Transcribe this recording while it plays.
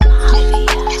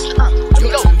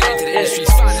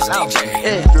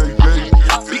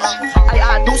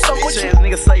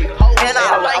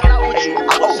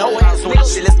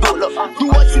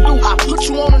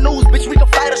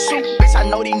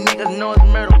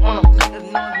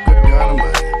Good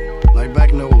dynamite, like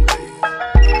back in the old days.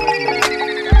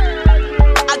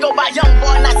 I go by young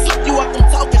boy and I see you up and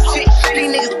talking shit.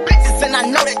 These niggas bitches and I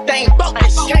know that they ain't broke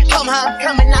this shit. Come how I'm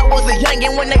coming, I was a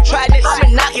youngin' when they tried this. I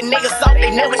been knocking niggas off,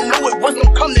 they never knew it was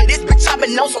gonna come to this. Bitch, I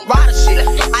been on some rider shit.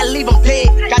 I leave them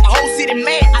dead, got the whole city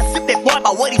mad. I sip that boy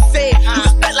by what he said. You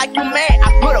just felt like you mad,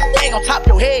 I put a bag on top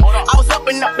your head. I was up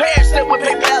in the bed, slept with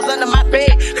PayPals under my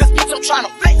bed. Cause bitch, I'm tryna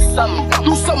flex something.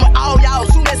 Do something with all y'all.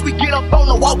 Soon as we get up on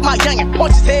the walk, my youngin'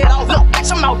 punch his head off. Look,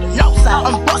 bitch, I'm out the north side.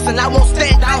 I'm bustin', I won't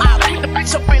stand down. I'll put the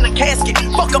bitch up in the casket.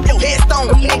 Fuck up your headstone.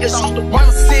 Them niggas used to run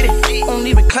the city. Don't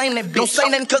even claim that bitch. Don't say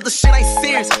nothing cause the shit ain't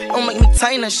serious. Don't make me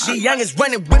tame that shit. Youngins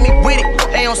running with me with it.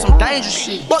 They on some dangerous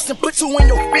shit. Bustin', put you in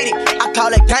your fitty. I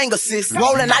call that gang assist.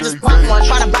 Rollin', I just pop one.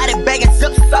 Tryna buy that bag and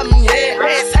sip something, yeah.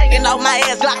 Reds hanging off my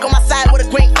ass. Glock on my side with a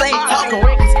green flame. Talking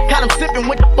records. Got them sippin'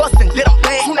 with the bustin'. Did them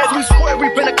bad. Soon as we swear,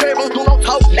 we been a curb. Don't do no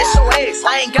talk. That's your ass.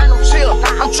 I ain't got no chill.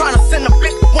 I'm tryna send a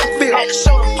bitch to one field. Had to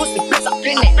show them pussy, bitch, I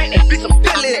been it. And bitch, I'm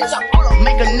still in it. Pull up,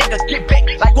 make a nigga get back.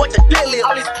 Like what the deal is.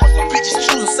 All these pussy bitches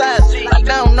choosing sides. Like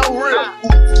they don't know real.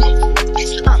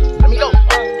 Let me go.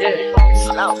 Yeah.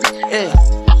 Yeah.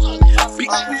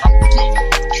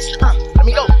 Let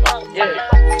me go. Yeah.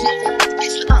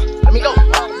 Let me go.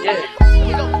 Yeah. Let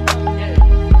me go.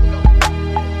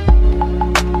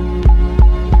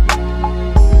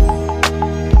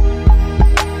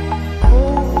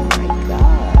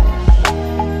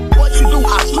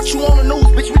 Put you on the news,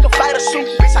 bitch, we can fight or shoot.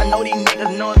 Bitch, I know these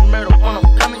niggas know it's murder when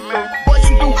I'm coming through. What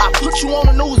you do? I put you on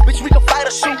the news, bitch, we can fight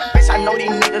or shoot. Bitch, I know these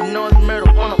niggas know it's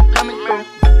murder when I'm coming through.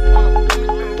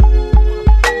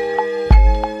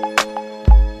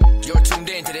 You're tuned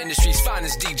in to the industry's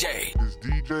finest DJ. It's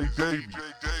DJ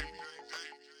Davy.